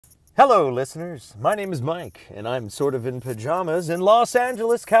Hello, listeners. My name is Mike, and I'm sort of in pajamas in Los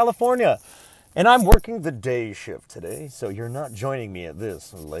Angeles, California. And I'm working the day shift today, so you're not joining me at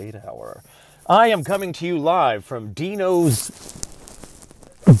this late hour. I am coming to you live from Dino's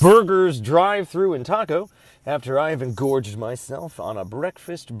Burgers drive-thru and taco after I have engorged myself on a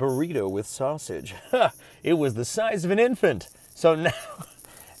breakfast burrito with sausage. It was the size of an infant. So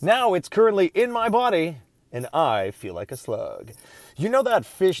now it's currently in my body, and I feel like a slug. You know that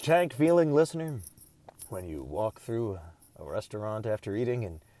fish tank feeling, listener? When you walk through a restaurant after eating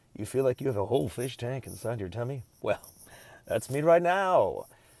and you feel like you have a whole fish tank inside your tummy? Well, that's me right now.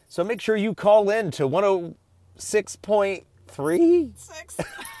 So make sure you call in to 106.3? 6.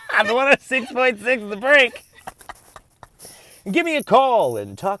 I'm 106.6 The Break. Give me a call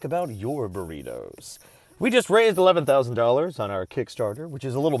and talk about your burritos. We just raised $11,000 on our Kickstarter, which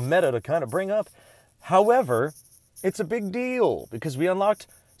is a little meta to kind of bring up. However, it's a big deal because we unlocked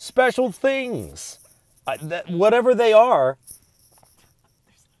special things. Whatever they are.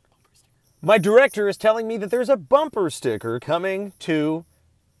 My director is telling me that there's a bumper sticker coming to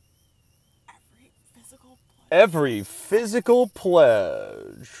every physical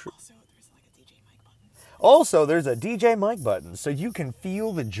pledge. Also, there's a DJ mic button, so you can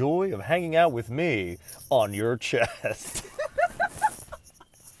feel the joy of hanging out with me on your chest.